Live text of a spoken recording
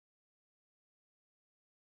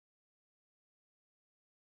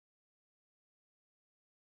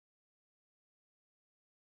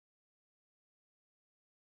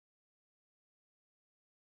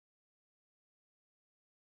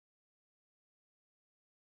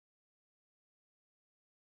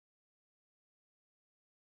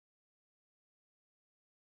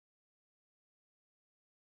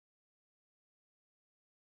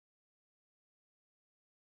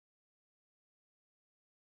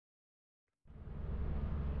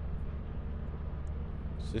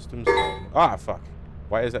Systems on. Ah, fuck.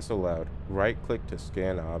 Why is that so loud? Right click to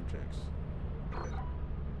scan objects.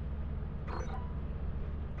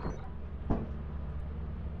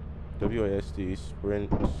 WASD sprint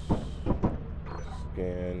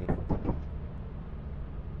scan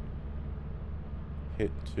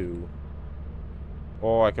hit 2.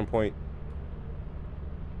 Oh, I can point.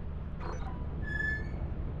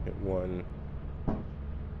 Hit 1.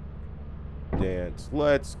 Dance.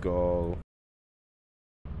 Let's go.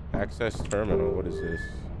 Access terminal. What is this?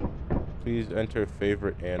 Please enter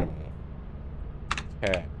favorite animal.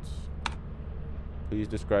 Cat. Please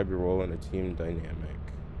describe your role in a team dynamic.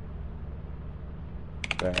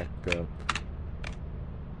 Backup.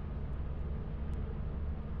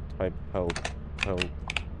 Type help. Help.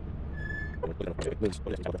 What?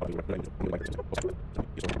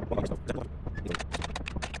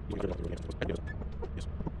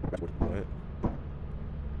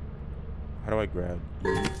 How do I grab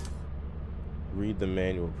E? Read the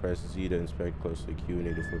manual. Press Z to inspect closely. Q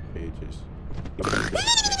need to flip pages.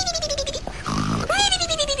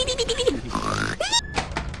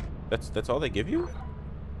 That's all they give you?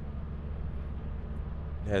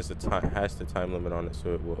 It has the time limit on it,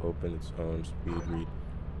 so it will open its own speed read.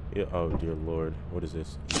 Yeah, oh dear lord, what is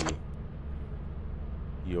this? E.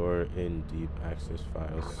 You're in deep access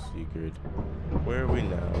files secret. Where are we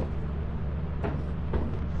now?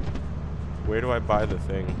 Where do I buy the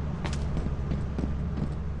thing?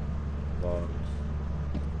 Logs.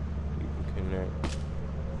 You can connect.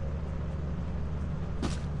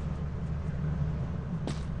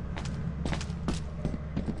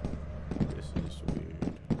 This is weird.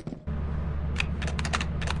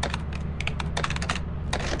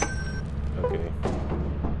 Okay.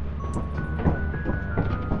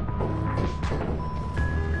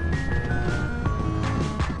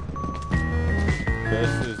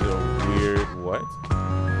 This is a weird what?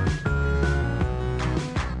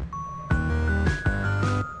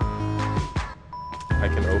 I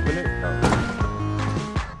can open it? Oh.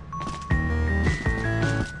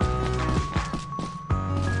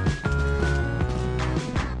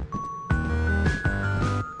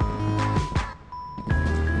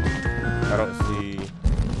 I don't see.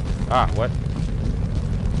 Ah, what?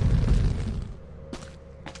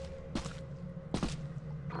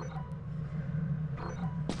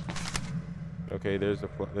 Okay, there's the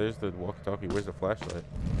walkie-talkie. Where's the flashlight?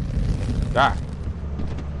 Ah!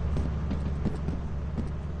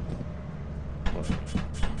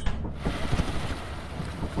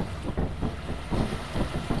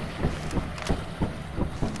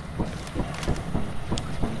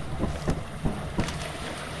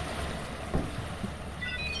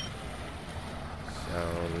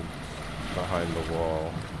 Sound behind the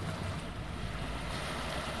wall.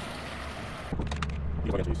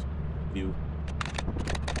 View.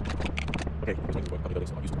 Okay.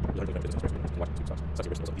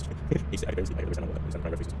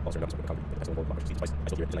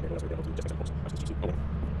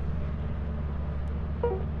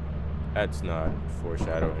 That's not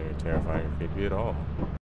foreshadowing or terrifying or creepy at all.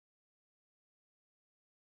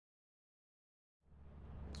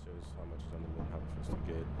 It shows how much on the how much to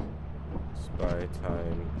get. Spy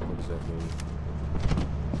time. What does that mean?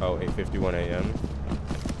 Oh, 8:51 a.m.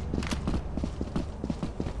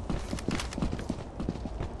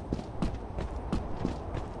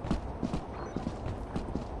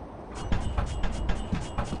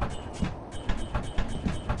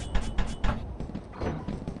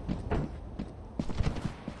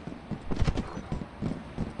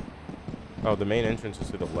 Oh, the main entrance is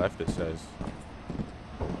to the left, it says.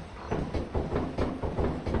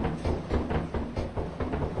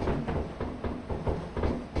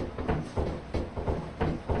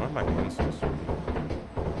 Why are my hands so sweaty?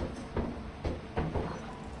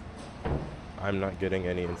 I'm not getting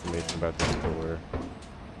any information about this door.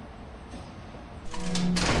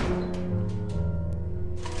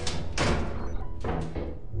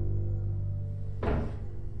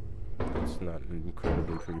 It's not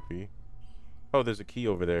incredibly creepy. Oh, there's a key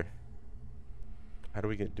over there. How do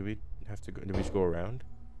we get, do we have to go, do we just go around?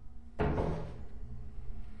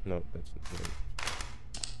 No, that's not right.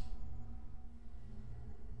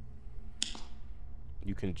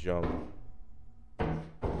 You can jump.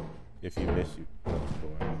 If you miss, you go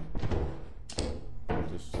out.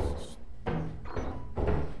 Just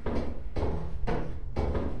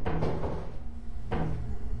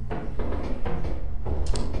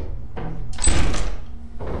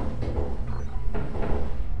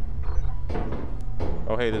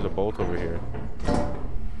oh, hey, there's a bolt over here.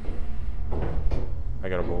 I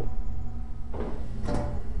got a bolt.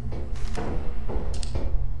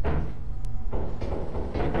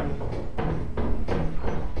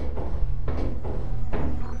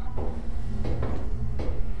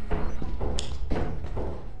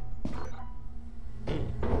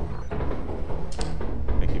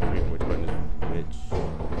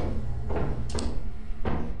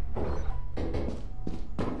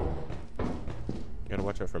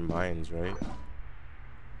 are for mines, right?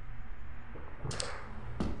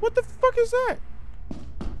 What the fuck is that?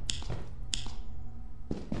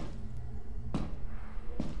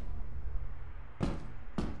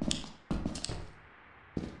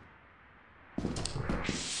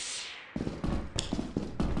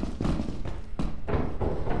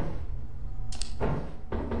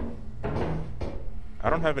 I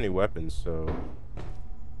don't have any weapons, so...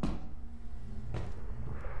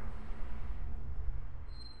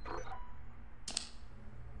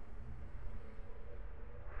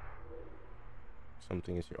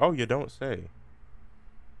 Something is here. Oh, you don't say.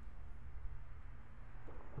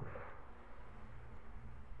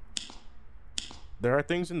 There are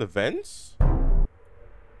things in the vents?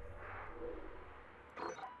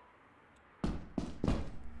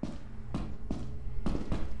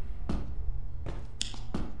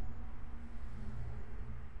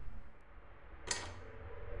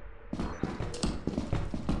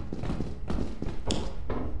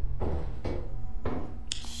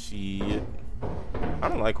 Shit. I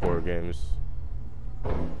don't like horror games.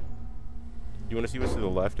 You want to see what's to the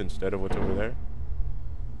left instead of what's over there?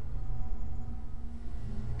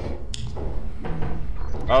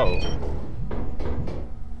 Oh.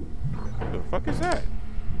 What the fuck is that?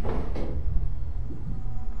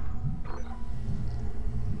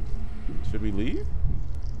 Should we leave?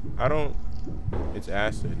 I don't... It's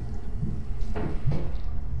acid.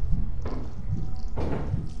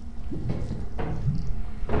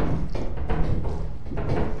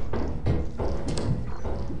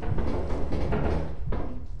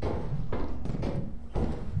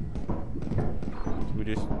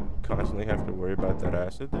 Constantly have to worry about that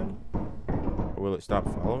acid then? Or will it stop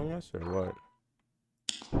following us or what?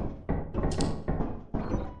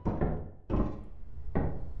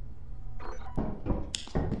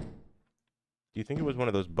 Do you think it was one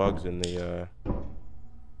of those bugs in the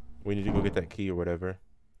we need to go get that key or whatever?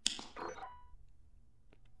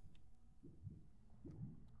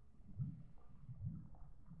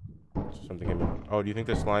 Something came out. Oh, do you think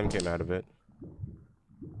the slime came out of it?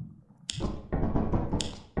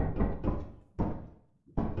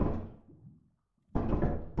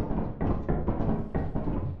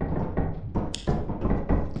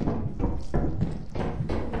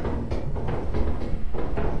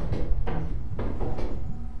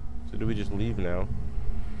 Do we just leave now?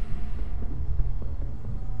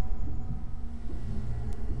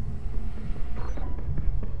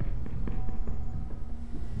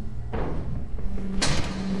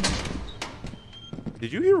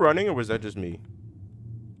 Did you hear running or was that just me?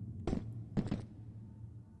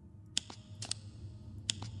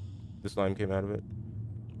 The slime came out of it.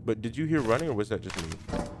 But did you hear running or was that just me?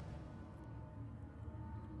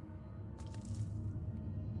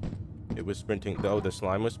 It was sprinting. Oh, the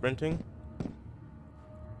slime was sprinting?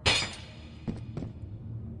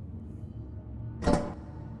 How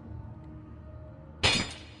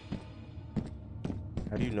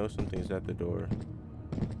do you know something's at the door?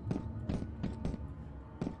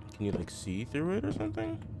 Can you, like, see through it or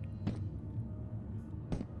something?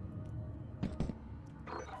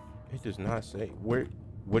 It does not say. Where?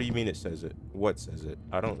 What do you mean it says it? What says it?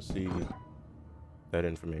 I don't see that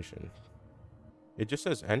information. It just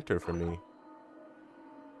says enter for me.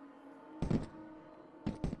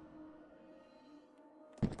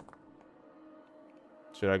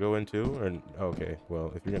 Should I go in too? Or okay,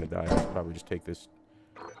 well, if you're gonna die, I should probably just take this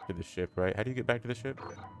to the ship, right? How do you get back to the ship?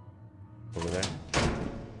 Over there.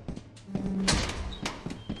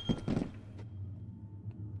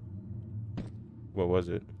 What was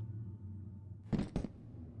it?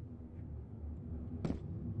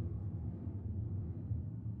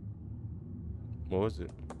 What was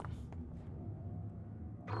it?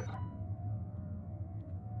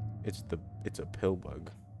 It's a pill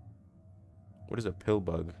bug. What is a pill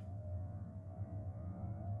bug?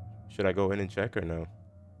 Should I go in and check or no?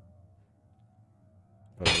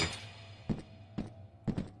 Oh.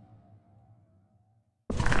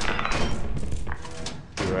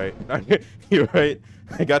 You're right. You're right.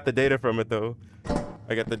 I got the data from it though.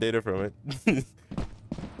 I got the data from it. Do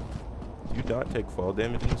you not take fall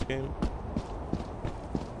damage in this game?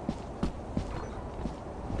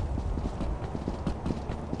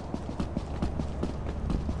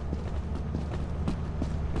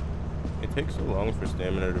 It takes so long for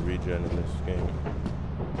stamina to regen in this game.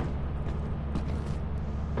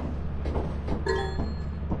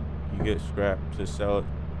 You get scrap to sell it,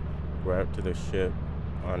 grab to the ship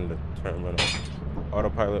on the terminal.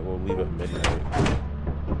 Autopilot will leave at midnight.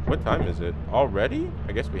 What time is it? Already?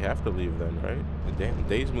 I guess we have to leave then, right? The damn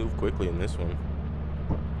days move quickly in this one.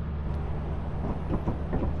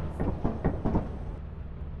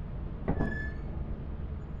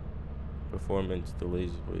 performance, the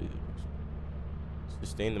lazy way.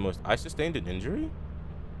 Sustained the most. I sustained an injury?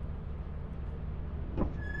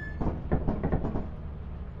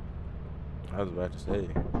 I was about to say.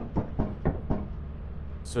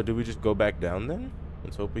 So do we just go back down then?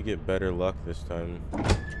 Let's hope we get better luck this time.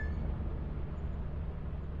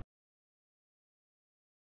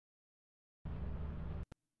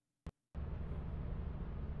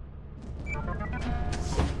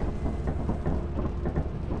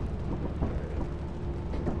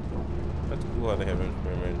 That's cool how they have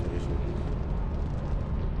experimentation.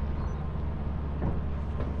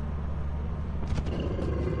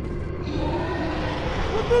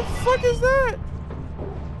 What the fuck is that?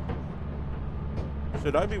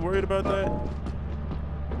 Should I be worried about that?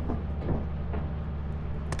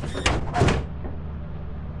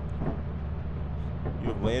 You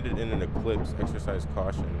have landed in an eclipse. Exercise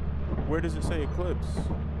caution. Where does it say eclipse?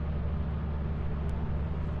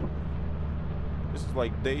 This is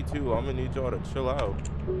like day 2. I'm gonna need y'all to chill out.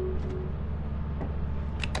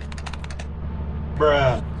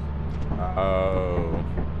 Bruh. Oh.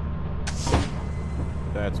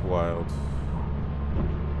 That's wild.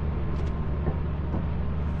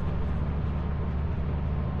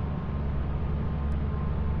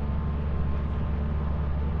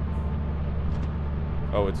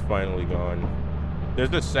 Oh, it's finally gone. There's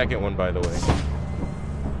the second one, by the way.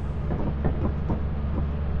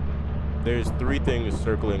 There's 3 things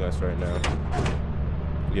circling us right now.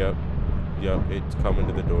 Yep. Yep, it's coming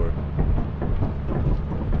to the door.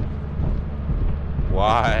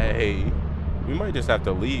 Why? We might just have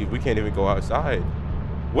to leave. We can't even go outside.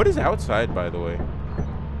 What is outside, by the way?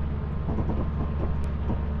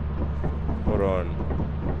 Hold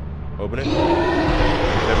on. Open it.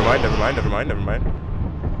 Never mind, never mind, never mind, never mind.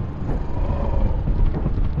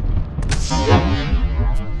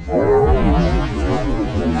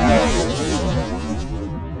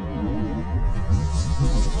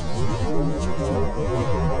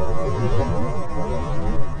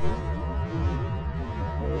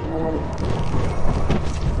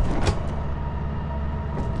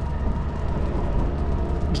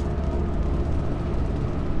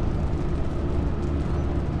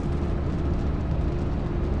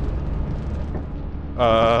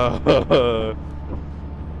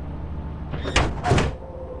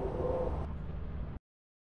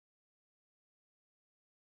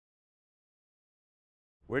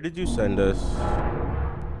 Where did you send us?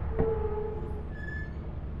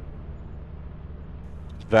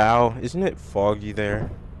 Val, isn't it foggy there?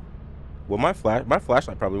 Well, my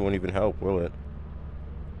flashlight probably won't even help, will it?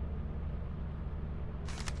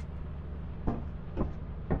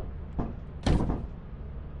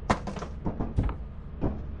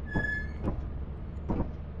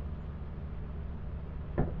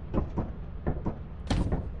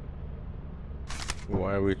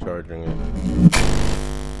 Why are we charging it?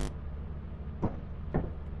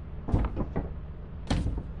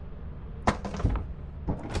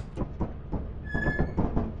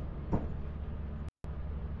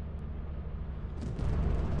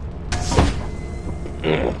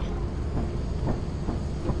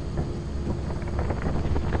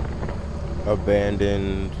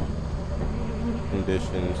 Abandoned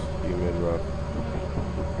conditions, humid rough.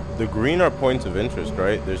 The green are points of interest,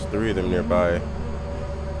 right? There's 3 of them nearby.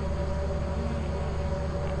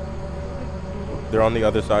 They're on the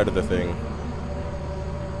other side of the thing.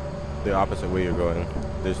 The opposite way you're going.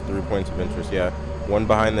 There's 3 points of interest, yeah. 1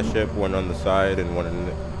 behind the ship, 1 on the side, and 1 in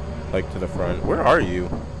the, like, to the front. Where are you?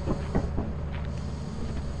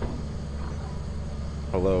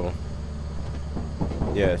 Hello.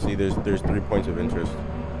 Yeah, see, there's 3 points of interest.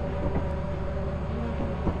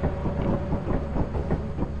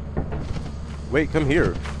 Wait, come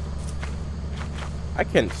here. I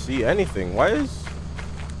can't see anything. Why is...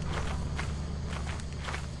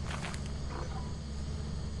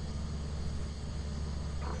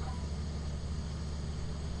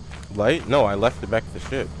 Light? No, I left it back at the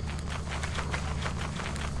ship.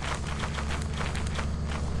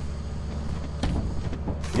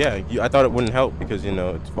 Yeah, I thought it wouldn't help because, you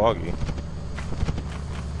know, it's foggy.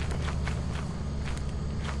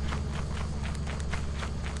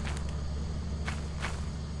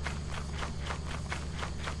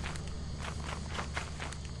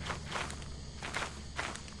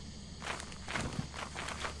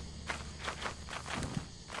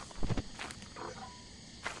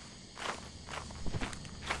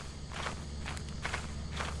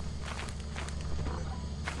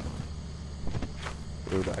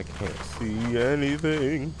 Dude, I can't see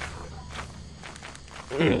anything.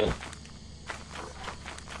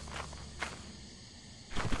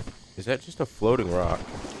 Is that just a floating rock?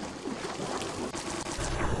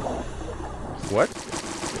 What?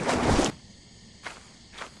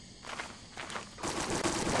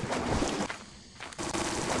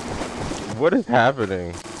 What is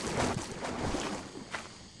happening?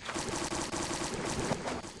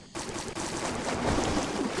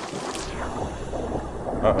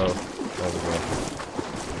 Uh-oh. There we go.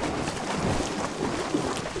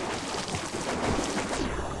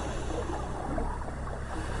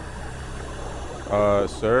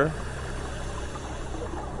 Sir?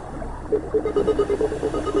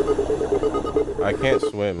 I can't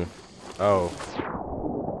swim. Oh.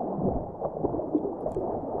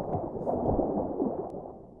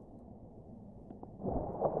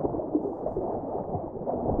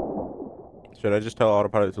 Should I just tell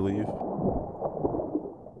autopilot to leave?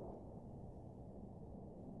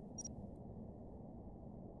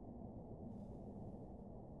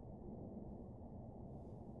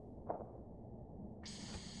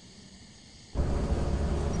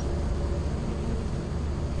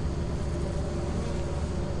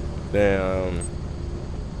 Damn.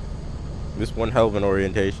 This one hell of an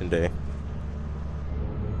orientation day.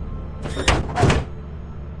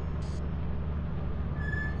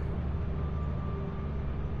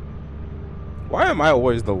 Why am I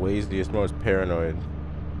always the laziest, most paranoid?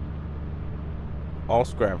 All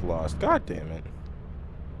scrap lost. God damn it.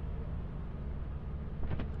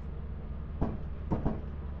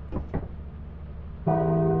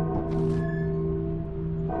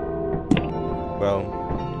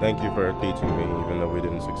 Well, thank you for teaching me, even though we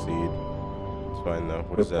didn't succeed. It's fine though.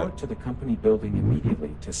 What is that? Report to the company building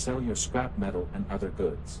immediately to sell your scrap metal and other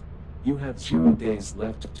goods. You have 0 days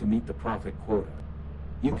left to meet the profit quota.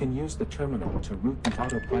 You can use the terminal to route the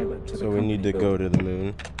autopilot to the company building. So we need to go to the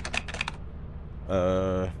moon.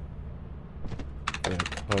 The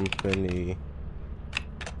company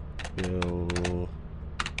building.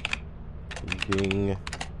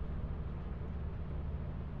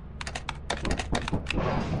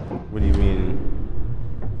 What do you mean?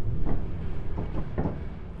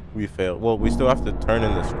 We failed. Well, we still have to turn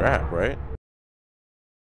in the scrap, right?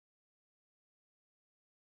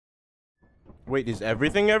 Wait, is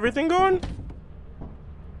everything gone?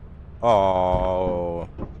 Oh.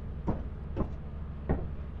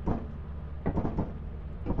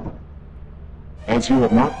 As you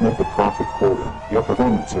have not met the profit quota, your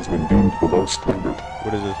performance has been deemed below standard.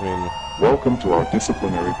 What does this mean? Welcome to our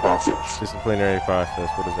disciplinary process. Disciplinary process,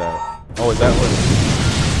 what is that? Oh, is that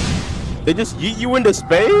what? They just yeet you into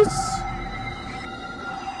space?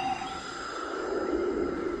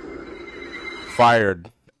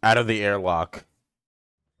 Fired out of the airlock.